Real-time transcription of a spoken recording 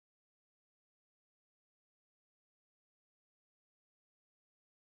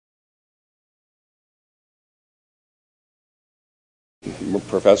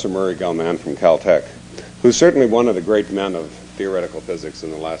Professor Murray Gell-Mann from Caltech, who's certainly one of the great men of theoretical physics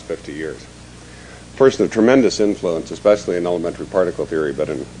in the last 50 years. A person of tremendous influence, especially in elementary particle theory, but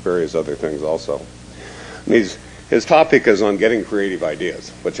in various other things also. And his topic is on getting creative ideas,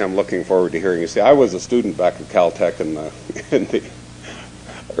 which I'm looking forward to hearing. You see, I was a student back at Caltech in the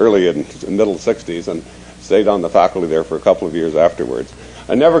early and middle 60s and stayed on the faculty there for a couple of years afterwards.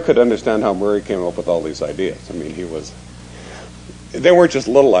 I never could understand how Murray came up with all these ideas. I mean, they weren't just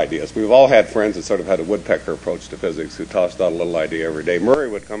little ideas. We've all had friends that sort of had a woodpecker approach to physics who tossed out a little idea every day. Murray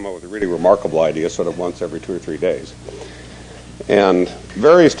would come up with a really remarkable idea sort of once every 2 or 3 days. And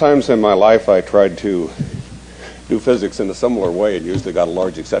various times in my life I tried to do physics in a similar way and usually got a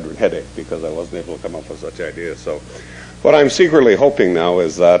large excedrin headache because I wasn't able to come up with such ideas. So what I'm secretly hoping now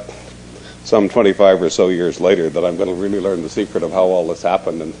is that some 25 or so years later that I'm going to really learn the secret of how all this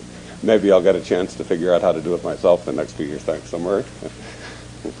happened, and maybe I'll get a chance to figure out how to do it myself in the next few years. Thanks. So, Murray.